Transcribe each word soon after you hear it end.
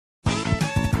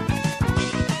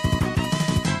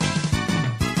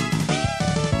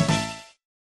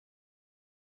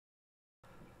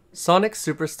Sonic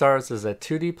Superstars is a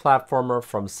 2D platformer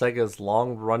from Sega's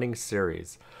long-running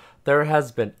series. There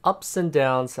has been ups and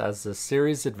downs as the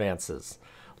series advances.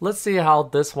 Let's see how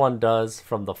this one does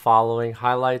from the following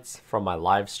highlights from my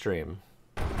live stream.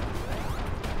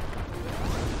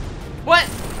 What?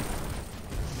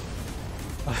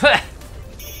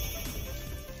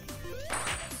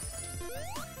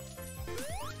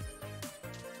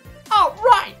 All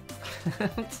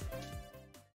right.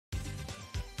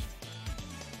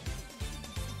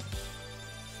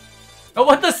 Oh,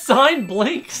 what, the sign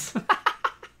blinks?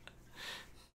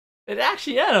 It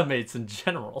actually animates in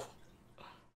general.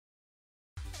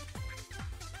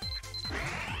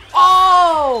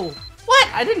 Oh! What?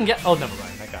 I didn't get... Oh, never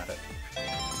mind. I got it.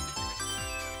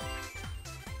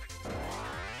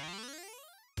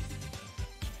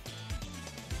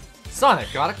 Sonic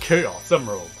got a Chaos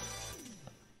Emerald.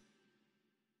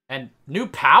 And new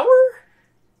power?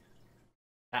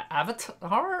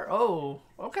 Avatar? Oh,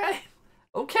 okay.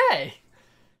 Okay.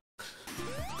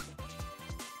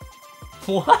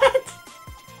 What?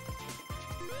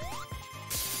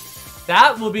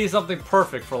 That will be something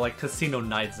perfect for like Casino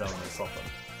Night Zone or something.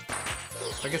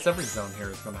 I guess every zone here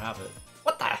is gonna have it.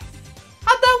 What the? How'd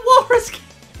that walrus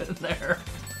get in there?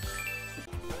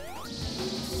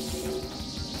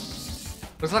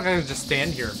 Looks like I can just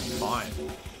stand here and be fine.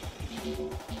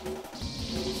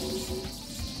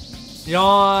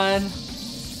 Yawn.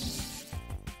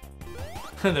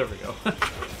 There we go.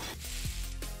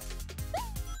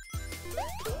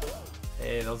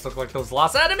 Hey, those look like those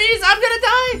lost enemies! I'm gonna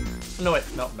die! No, wait.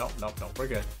 No, no, no, no. We're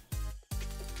good.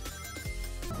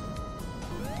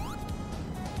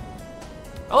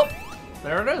 Oh!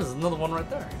 There it is. Another one right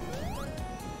there.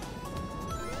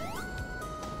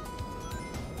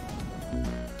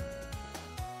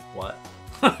 What?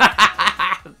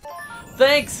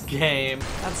 Thanks, game.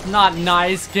 That's not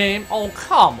nice, game. Oh,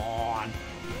 come on.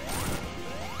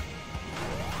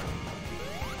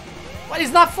 Why,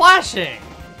 he's not flashing?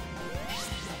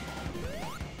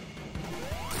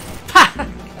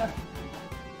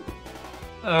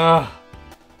 Come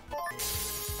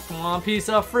on, piece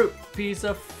of fruit. Piece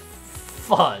of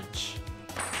fudge.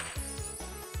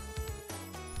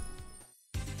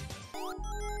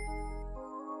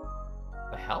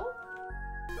 The hell?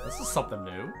 This is something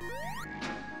new.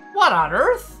 What on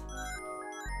earth?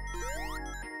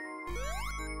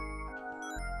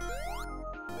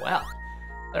 Well,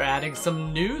 they're adding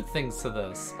some new things to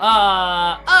this.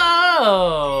 Oh!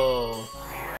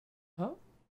 Huh?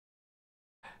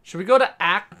 Should we go to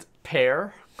Act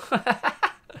Pair?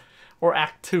 Or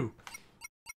Act 2?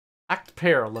 Act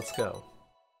Pair, let's go.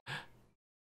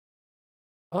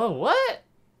 Oh, what?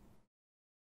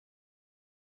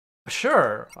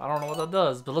 Sure, I don't know what that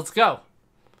does, but let's go.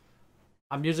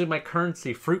 I'm using my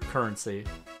currency, fruit currency.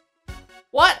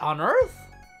 What on earth?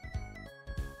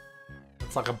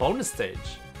 It's like a bonus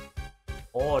stage.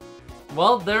 Oh,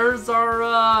 well, there's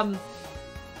our,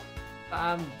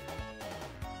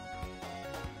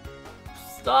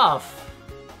 stuff.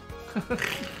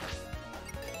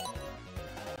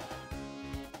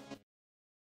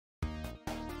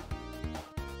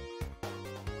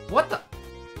 What the?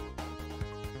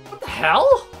 What the hell?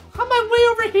 How am I way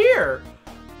over here?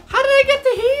 How did I get to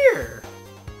here?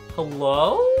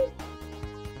 Hello?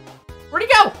 Where'd he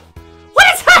go? What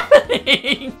is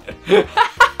happening?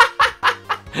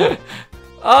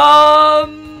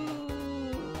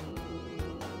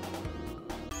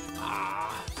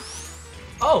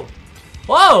 Oh.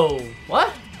 Whoa.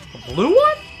 What? A blue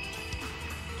one?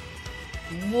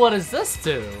 What does this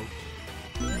do?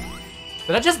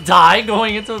 Did I just die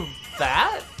going into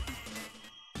that?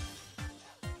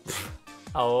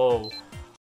 Oh.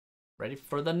 Ready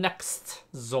for the next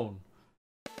zone.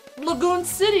 Lagoon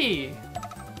City!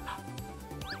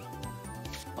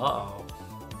 Uh-oh.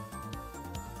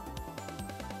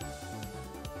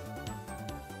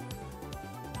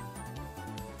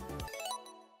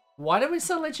 Why did we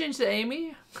suddenly change to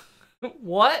Amy?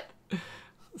 What?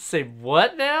 Say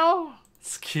what now?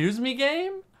 Excuse me,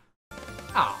 game?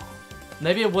 Oh.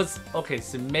 Maybe it was... Okay,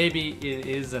 so maybe it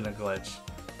isn't a glitch.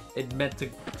 It meant to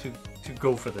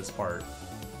go for this part.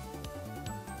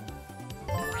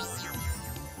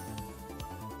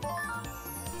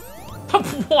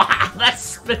 Wow, that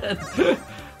spin!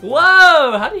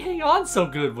 Whoa! How do you hang on so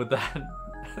good with that?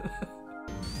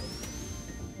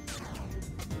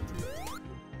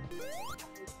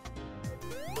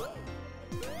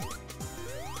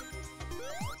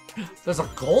 There's a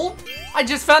gold? I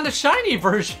just found a shiny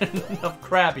version of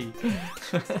Krabby.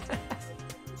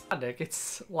 Nick,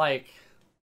 it's like...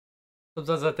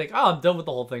 Sometimes I think, oh, I'm done with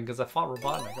the whole thing because I fought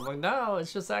Robotnik. I'm like, no,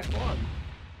 it's just Act 1.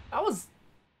 That was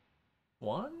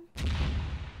 1?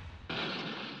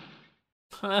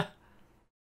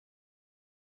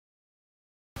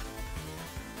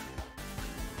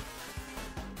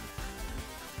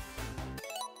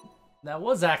 That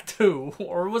was Act 2,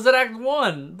 or was it Act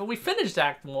 1? But we finished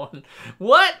Act 1.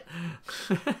 What?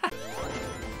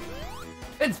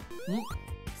 It's...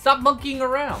 Stop monkeying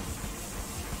around.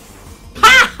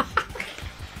 Ha!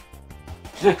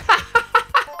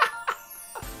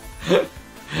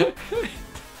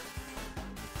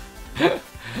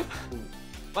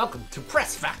 Welcome to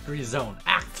Press Factory Zone,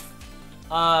 Act...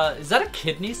 is that a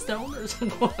kidney stone or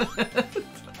something?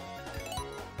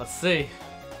 Let's see.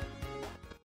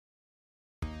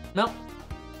 Nope.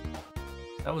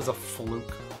 That was a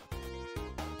fluke.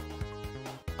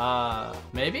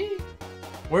 Maybe?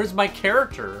 Where's my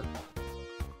character?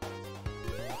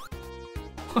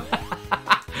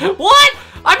 What?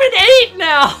 I'm an 8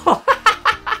 now!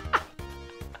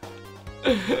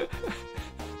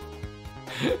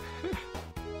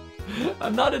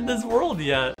 I'm not in this world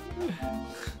yet.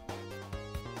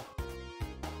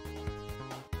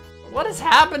 What is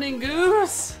happening,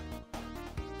 Goose?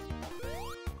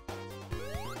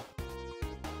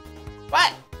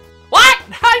 What? What?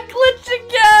 I glitched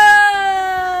again!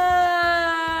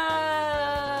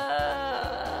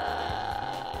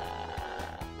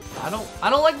 I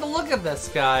don't like the look of this,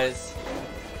 guys.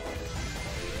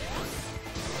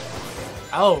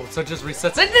 Oh, so it just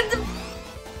resets it.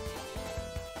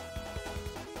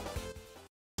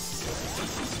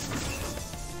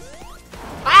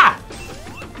 Ah!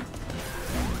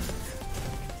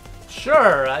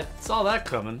 Sure, I saw that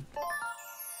coming.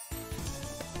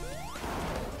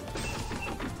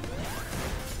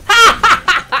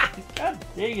 God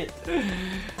dang it.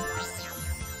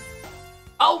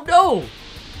 Oh no!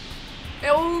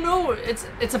 Oh no, it's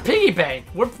a piggy bank.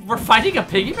 We're fighting a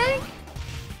piggy bank?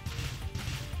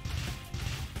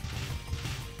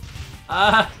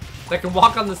 That can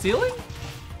walk on the ceiling?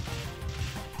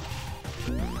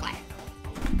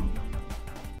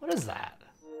 What is that?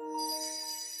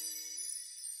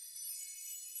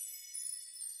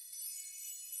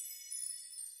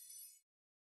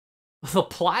 The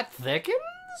plot thickens?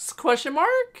 Question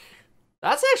mark?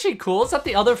 That's actually cool. Is that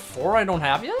the other 4 I don't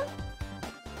have yet?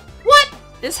 What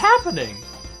is happening?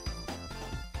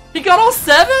 He got all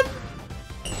 7?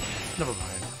 Never mind.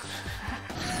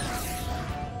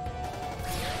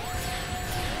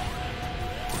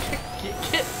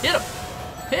 Hit him!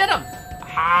 Hit him!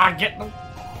 Ah, get him!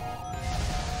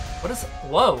 What is...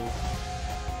 Whoa.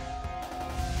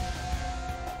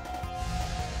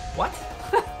 What?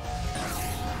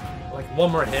 Like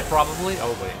one more hit, probably?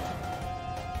 Oh, wait.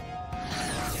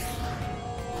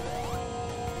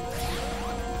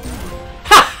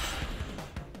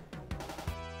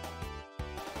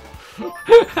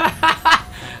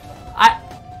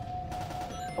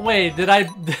 Wait, did I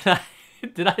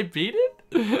beat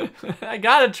it? I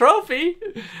got a trophy.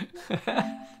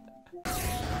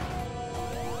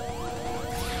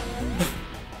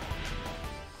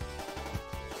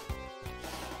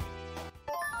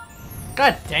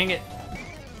 God dang it.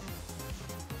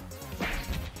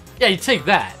 Yeah, you take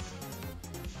that.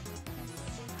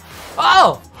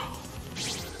 Oh!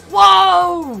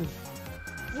 Whoa!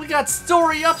 We got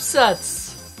story upsets.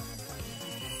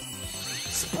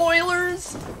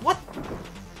 Spoilers? What?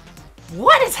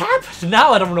 What is happening?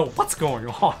 Now I don't know what's going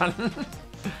on.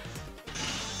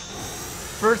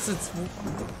 First it's...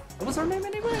 What was her name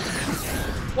anyway?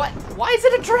 What? Why is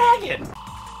it a dragon?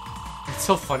 It's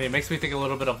so funny. It makes me think a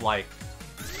little bit of like...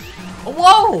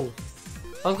 Whoa!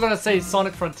 I was gonna say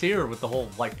Sonic Frontier with the whole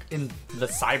like in the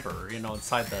cyber, you know,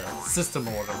 inside the system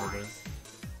or whatever it is.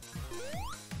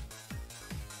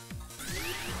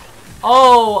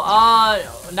 Oh,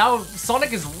 now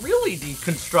Sonic is really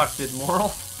deconstructed,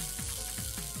 Moral.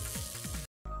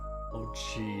 Oh,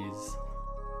 jeez.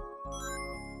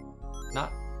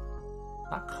 Not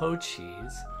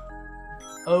co-cheese.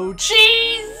 Oh,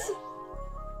 cheese!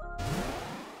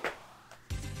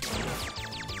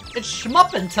 It's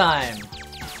shmuppin' time!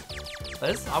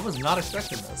 I was not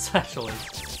expecting this, actually.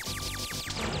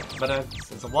 But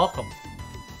it's a welcome.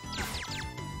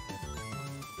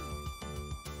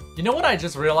 You know what I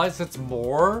just realized? It's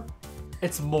more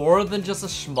than just a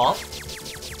shmup.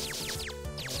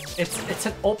 It's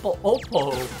an Oppo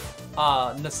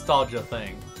nostalgia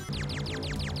thing.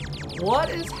 What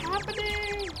is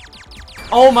happening?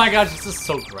 Oh my gosh, this is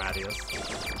so gradius.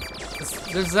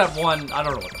 There's that one, I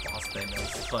don't know what the boss name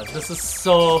is, but this is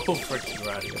so freaking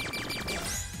gradius.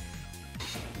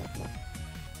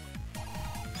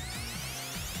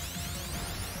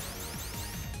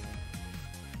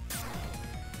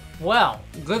 Well,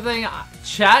 good thing,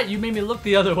 chat, you made me look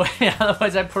the other way.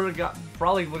 Otherwise, I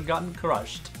probably would have gotten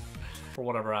crushed for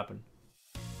whatever happened.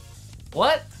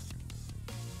 What?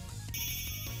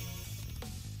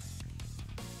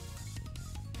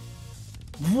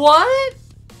 What?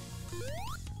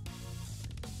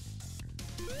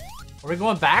 Are we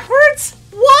going backwards?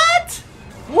 What?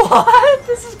 What?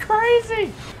 This is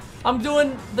crazy. I'm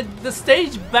doing the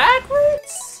stage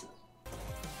backwards?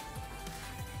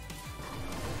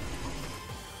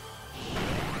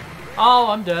 Oh,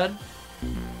 I'm dead.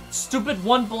 Stupid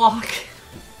one block.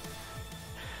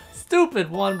 Stupid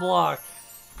one block.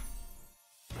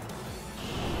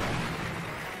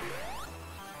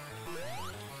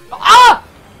 Ah!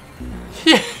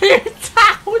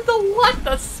 With the what?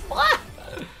 The splat?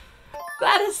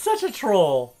 That is such a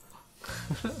troll.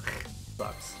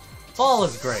 Sucks. Fall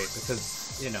is great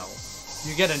because, you know,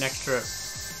 you get an extra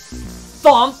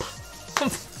thump.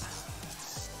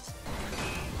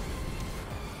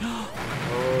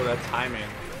 Oh, that timing.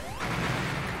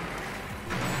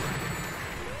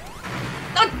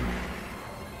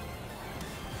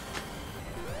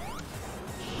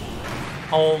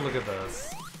 Oh, look at this.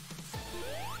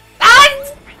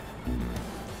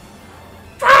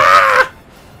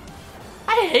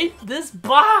 I hate this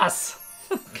boss!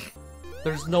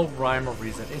 There's no rhyme or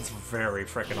reason. It's very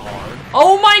freaking hard.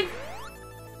 Oh my!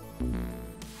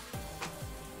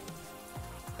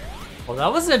 Well,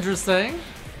 that was interesting.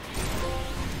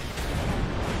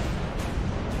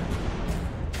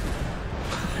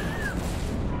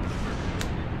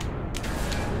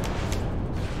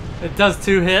 It does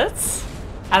 2 hits?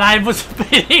 And I was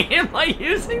baiting him by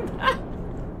using that?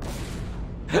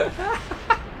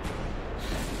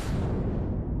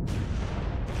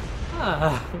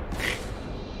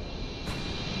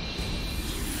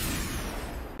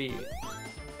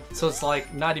 So it's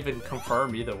like not even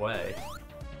confirmed either way.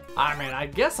 I mean, I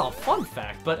guess a fun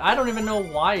fact, but I don't even know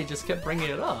why he just kept bringing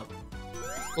it up.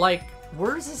 Like,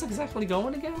 where is this exactly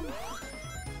going again?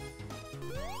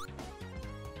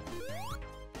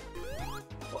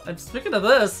 Well, and speaking of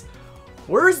this,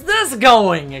 where's this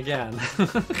going again?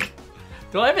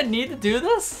 Do I even need to do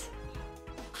this?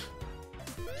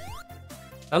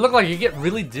 I look like you get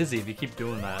really dizzy if you keep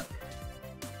doing that.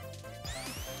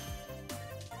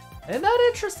 Isn't that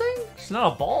interesting? She's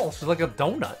not a ball, she's like a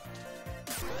donut.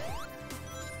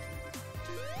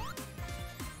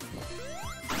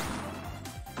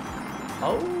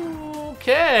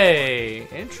 Okay,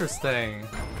 interesting.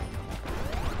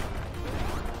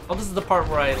 Oh, this is the part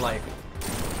where I, like,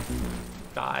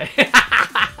 die.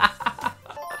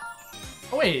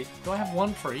 Oh wait, do I have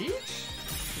one for each?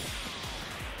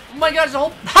 Oh my gosh, the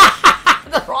whole...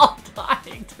 They're all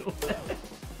dying to it.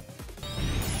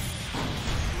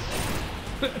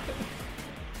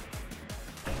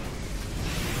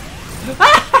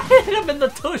 I hit him in the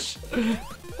tush.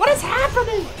 What is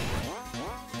happening?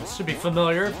 This should be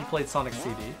familiar if you played Sonic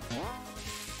CD.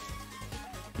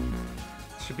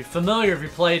 Should be familiar if you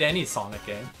played any Sonic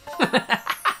game.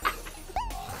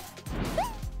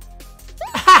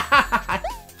 I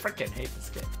freaking hate this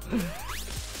game.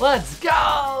 Let's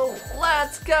go!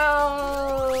 Let's go!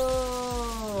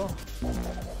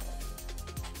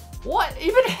 What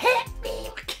even hit me?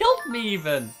 What killed me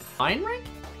even? Fine ring?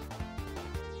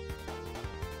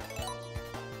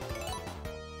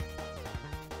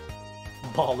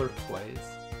 Baller plays.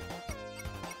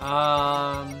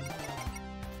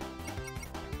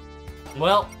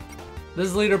 Well,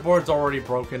 this leaderboard's already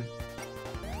broken.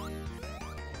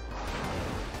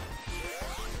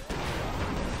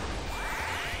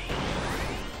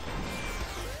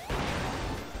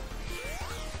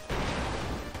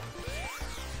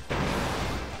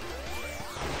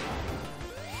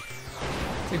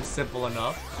 Seems simple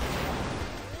enough.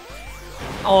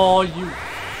 Oh, you...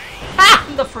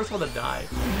 I'm the first one to die.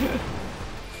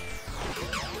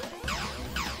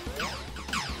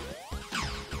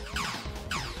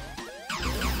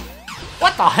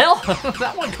 What the hell?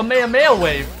 That one Kamehameha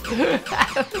wave.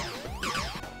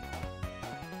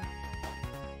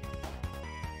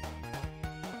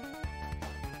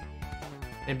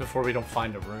 And before we don't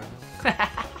find a room.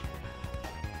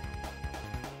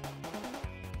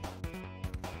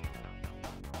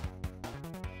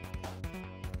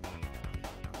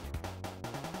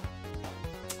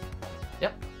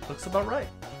 Yep, looks about right.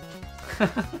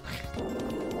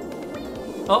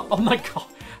 Oh my god.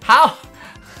 How?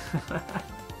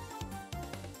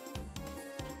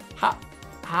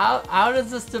 How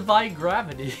does this defy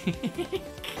gravity?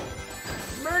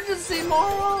 Emergency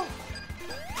moral!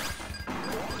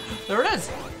 There it is!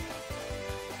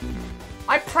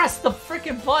 I pressed the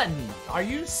freaking button! Are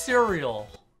you serial?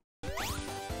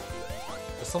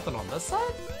 something on this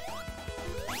side?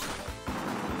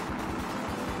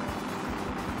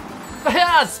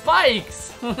 Yeah,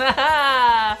 spikes!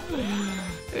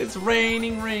 It's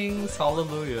raining rings,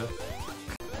 hallelujah.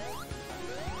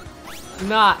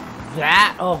 Not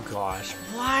that, oh gosh.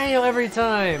 Why every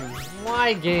time?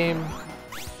 Why game?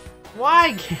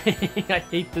 Why game? I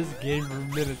hate this game for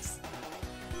minutes.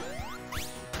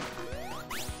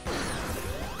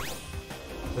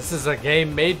 This is a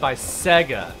game made by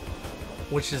Sega,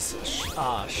 which is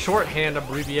shorthand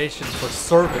abbreviation for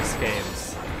service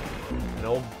games. And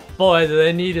oh boy, do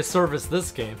they need to service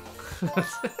this game.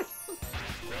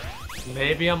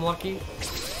 Maybe I'm lucky.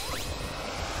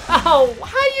 Oh,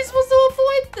 how are you supposed to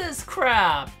avoid this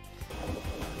crap?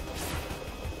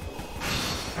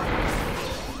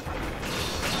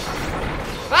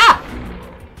 Ah!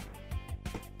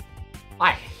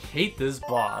 I hate this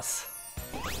boss.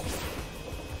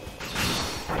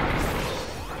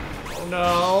 Oh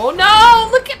no, no!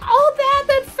 Look at all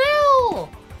that fell!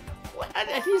 What are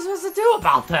you supposed to do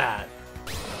about that?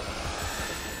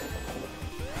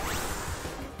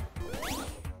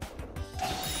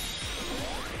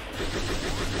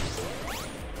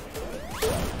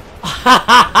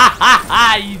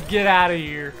 You get out of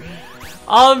here.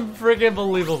 Unfreaking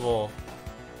believable.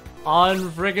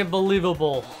 Unfreaking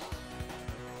believable.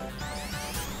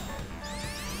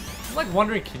 I'm like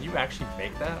wondering, can you actually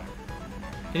make that?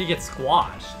 Can you get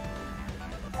squashed?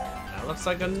 That looks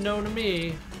like a no to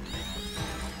me.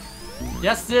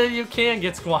 Yes, you can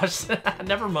get squashed.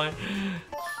 Never mind.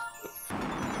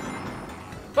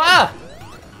 Ah!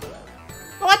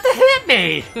 What the hit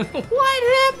me? What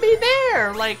hit me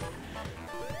there? Like,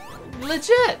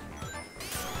 legit.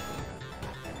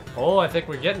 Oh, I think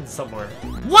we're getting somewhere.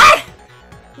 What?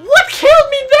 What killed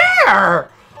me there?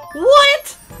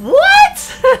 What? What?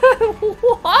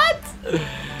 What?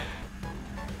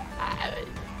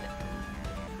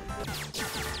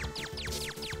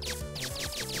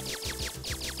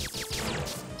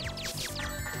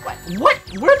 What?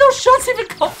 Where'd those shots even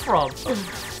come from?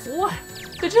 What?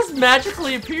 They just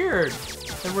magically appeared.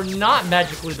 They were not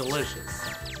magically delicious.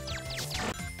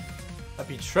 I'd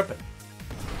be tripping.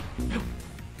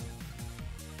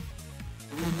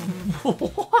 What?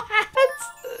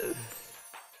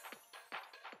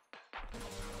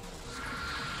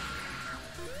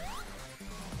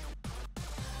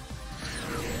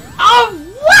 Oh,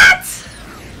 what?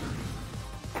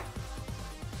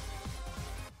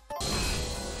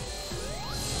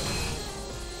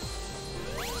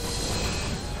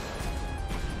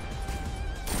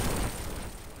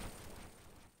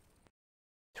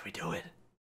 Did we do it?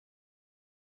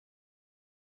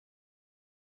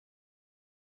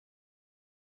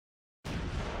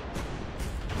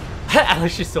 At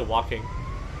least she's still walking.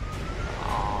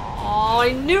 Oh,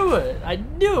 I knew it! I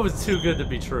knew it was too good to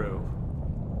be true.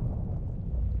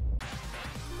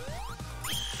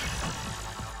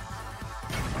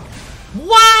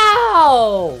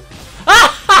 Wow!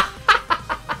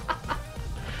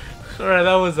 Alright,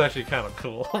 that was actually kind of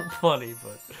cool. Funny,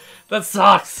 but that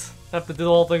sucks! I have to do the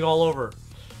whole thing all over.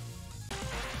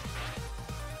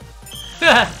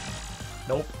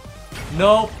 Nope.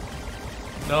 Nope.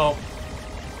 Nope.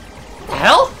 What the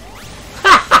hell?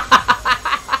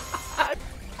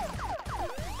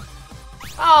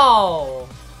 Oh!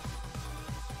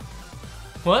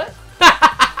 What?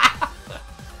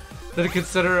 Did it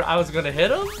consider I was gonna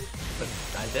hit him? But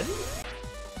I didn't?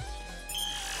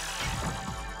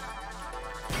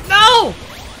 No!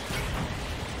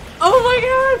 Oh my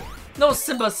god! No,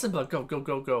 Simba, Simba, go, go,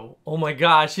 go, go. Oh my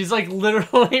gosh, he's like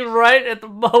literally right at the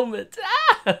moment.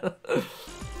 Ah!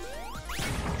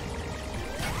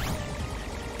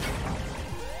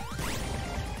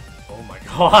 Oh my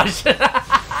gosh.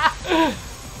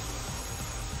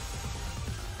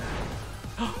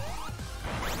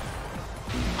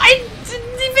 I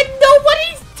didn't even know what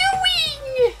he's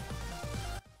doing!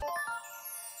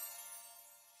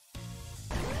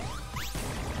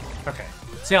 Okay,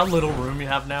 see how little room you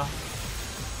have now?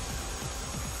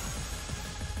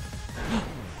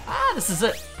 Ah, this is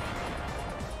it.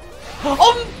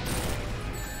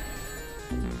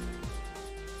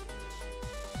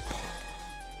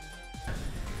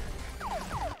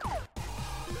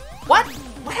 What?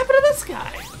 What happened to this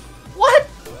guy? What?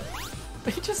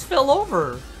 He just fell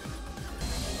over.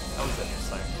 That was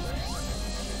interesting.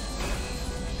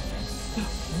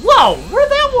 Whoa! Where'd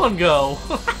that one go?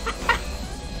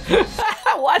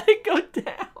 Why'd it go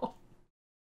down?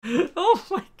 Oh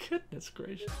my goodness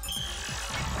gracious.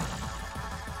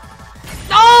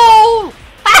 No!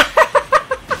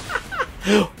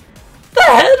 The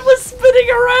head was spinning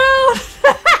around!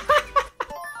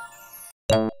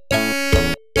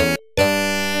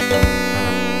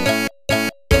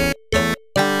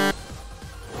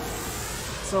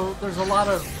 there's a lot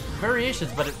of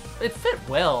variations, but it fit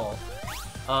well.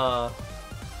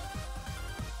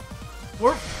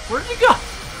 Where did he go?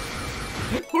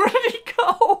 Where did he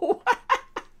go?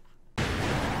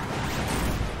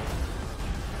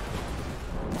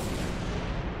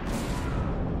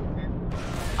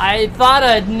 I thought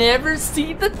I'd never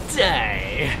see the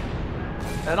day.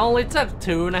 It only took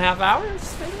 2.5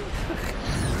 hours, maybe?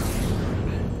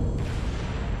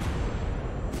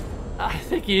 I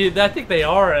think they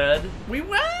are, Ed. We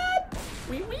win!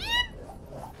 We win!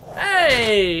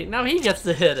 Hey! Now he gets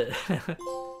to hit it. And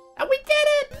we did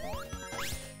it!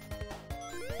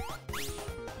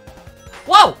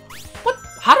 Whoa! What?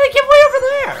 How did I get way over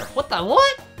there? What the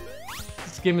what?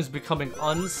 This game is becoming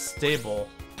unstable.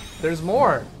 There's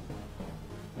more.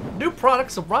 New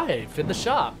products arrive in the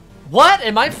shop. What?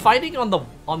 Am I fighting on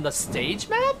the stage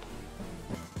map?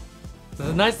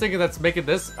 The nice thing that's making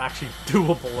this actually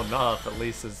doable enough, at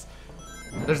least, is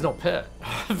there's no pit.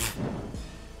 I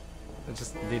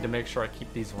just need to make sure I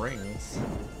keep these rings.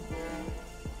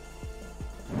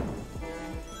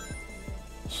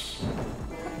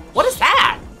 What is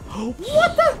that?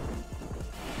 What the?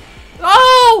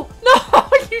 Oh! No!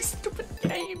 You stupid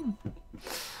game!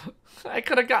 I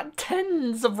could have gotten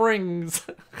tens of rings.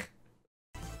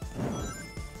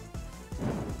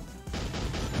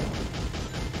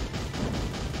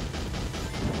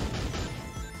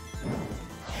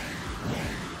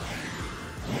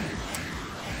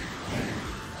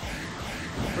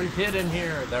 Free hit in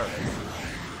here. There it is.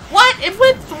 What? It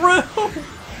went through!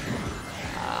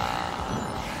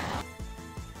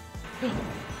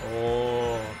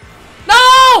 Oh.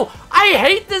 No! I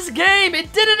hate this game!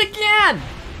 It did it again!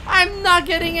 I'm not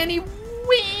getting any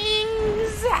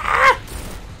wings! Ah!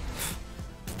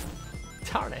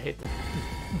 Darn, I hate this.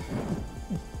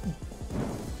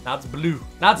 Now it's blue.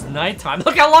 Now it's nighttime.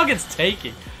 Look how long it's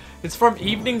taking. It's from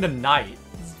evening to night.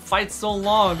 This fight's so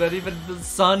long that even the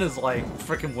sun is like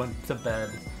freaking went to bed.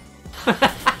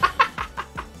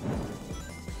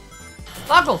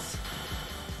 Goggles!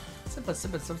 It's okay,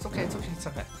 it's okay, it's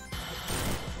okay.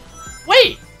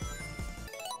 Wait!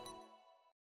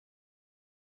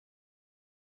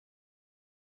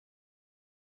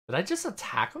 Did I just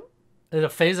attack him? In a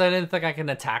phase I didn't think I can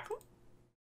attack him?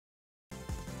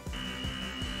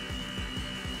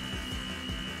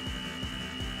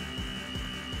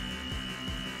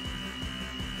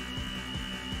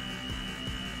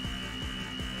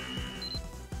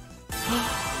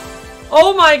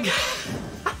 Oh my god!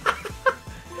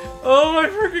 Oh my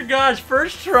freaking gosh,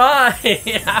 first try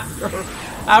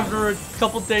after a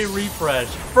couple day refresh.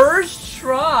 First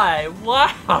try!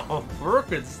 Wow!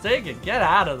 Freaking stick it, get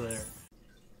out of there.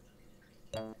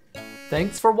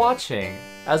 Thanks for watching,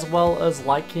 as well as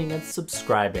liking and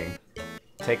subscribing.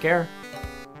 Take care.